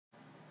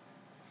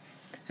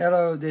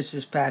Hello, this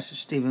is Pastor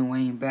Stephen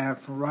Wayne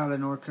Babb from Raleigh,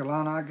 North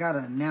Carolina. I got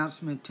an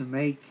announcement to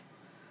make.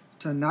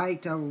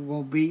 Tonight I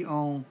will be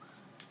on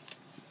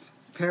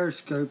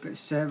Periscope at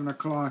 7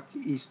 o'clock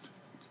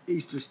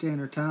Eastern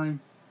Standard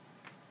Time.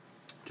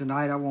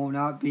 Tonight I will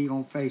not be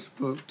on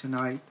Facebook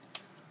tonight,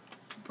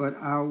 but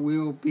I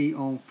will be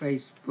on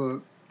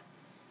Facebook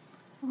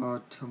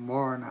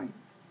tomorrow night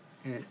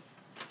at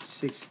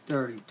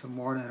 6:30,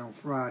 tomorrow night on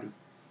Friday.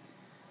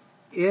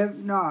 If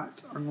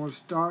not, I'm going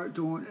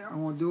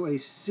to do a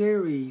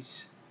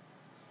series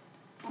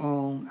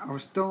on, I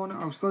was going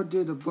to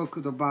do the book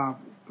of the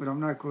Bible, but I'm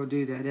not going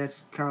to do that.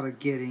 That's kind of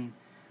getting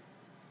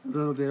a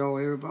little bit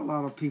old. A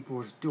lot of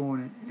people is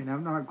doing it, and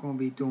I'm not going to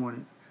be doing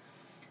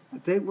it. I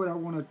think what I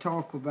want to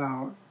talk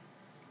about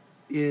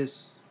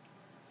is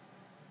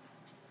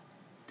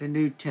the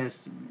New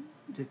Testament,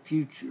 the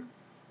future.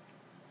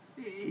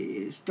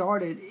 It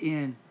started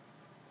in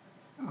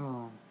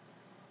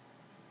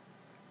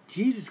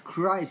Jesus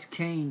Christ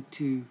came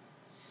to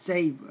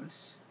save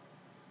us,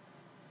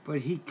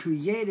 but He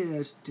created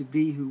us to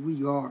be who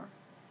we are.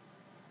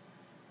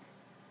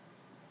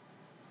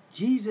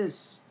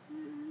 Jesus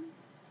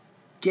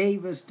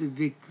gave us the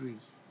victory.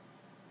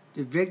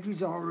 The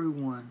victory's already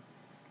won.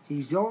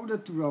 He's over the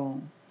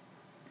throne.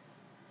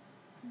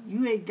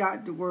 You ain't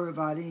got to worry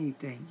about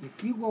anything.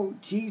 If you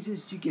want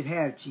Jesus, you can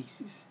have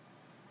Jesus.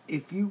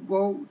 If you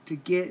want to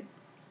get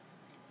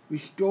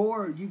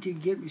restored, you can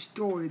get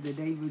restored in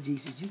the name of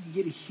Jesus. You can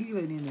get a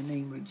healing in the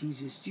name of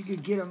Jesus. You can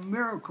get a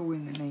miracle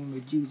in the name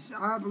of Jesus.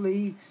 I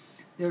believe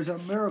there's a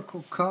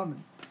miracle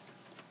coming.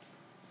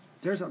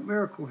 There's a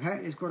miracle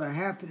is going to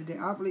happen today.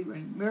 I believe a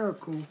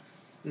miracle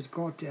is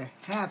going to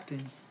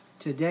happen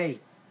today.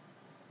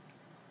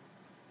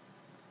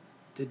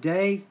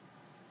 Tonight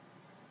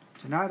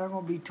I'm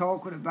going to be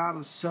talking about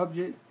a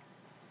subject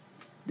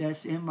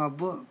that's in my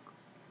book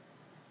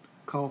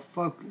called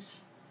Focus.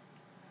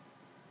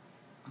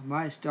 I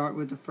might start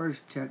with the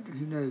first chapter,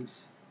 who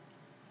knows.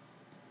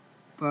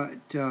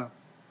 But the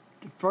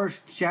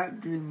first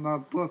chapter in my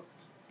book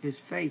is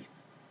faith.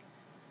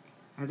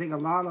 I think a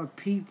lot of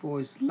people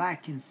is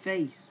lacking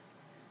faith.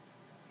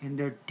 And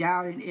they're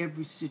doubting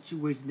every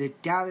situation. They're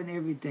doubting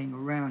everything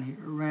around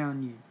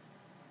you.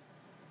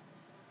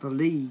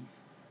 Believe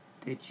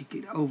that you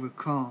can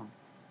overcome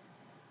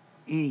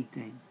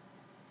anything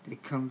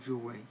that comes your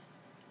way.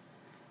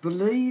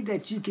 Believe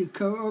that you can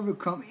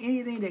overcome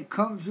anything that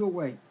comes your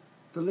way.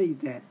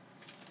 Believe that.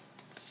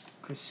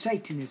 Because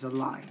Satan is a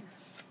liar.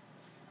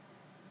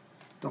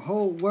 The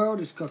whole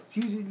world is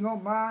confusing your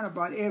mind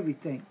about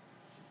everything.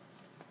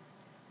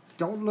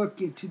 Don't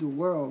look into the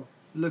world.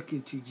 Look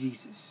into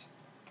Jesus.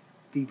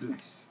 Be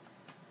blessed.